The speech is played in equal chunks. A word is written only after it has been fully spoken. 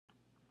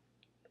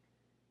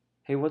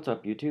Hey, what's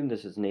up YouTube?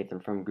 This is Nathan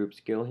from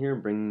GroupSkill here,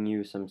 bringing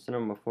you some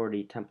Cinema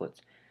 4D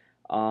templates.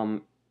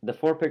 The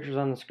four pictures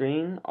on the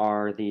screen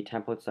are the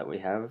templates that we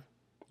have,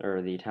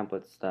 or the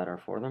templates that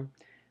are for them.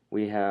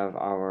 We have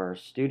our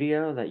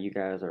studio that you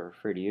guys are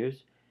free to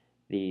use,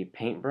 the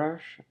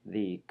paintbrush,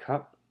 the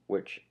cup,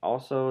 which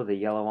also the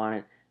yellow on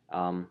it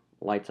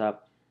lights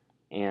up,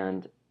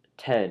 and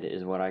TED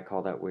is what I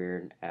call that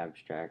weird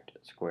abstract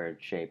squared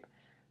shape.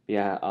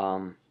 Yeah,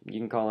 you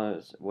can call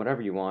it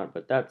whatever you want,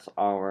 but that's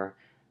our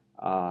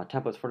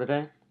templates for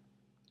today.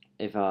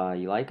 If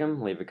you like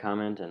them, leave a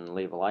comment and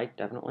leave a like,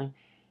 definitely.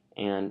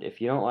 And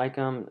if you don't like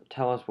them,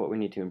 tell us what we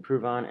need to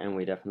improve on, and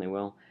we definitely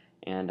will.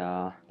 And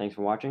thanks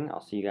for watching.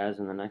 I'll see you guys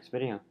in the next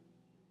video.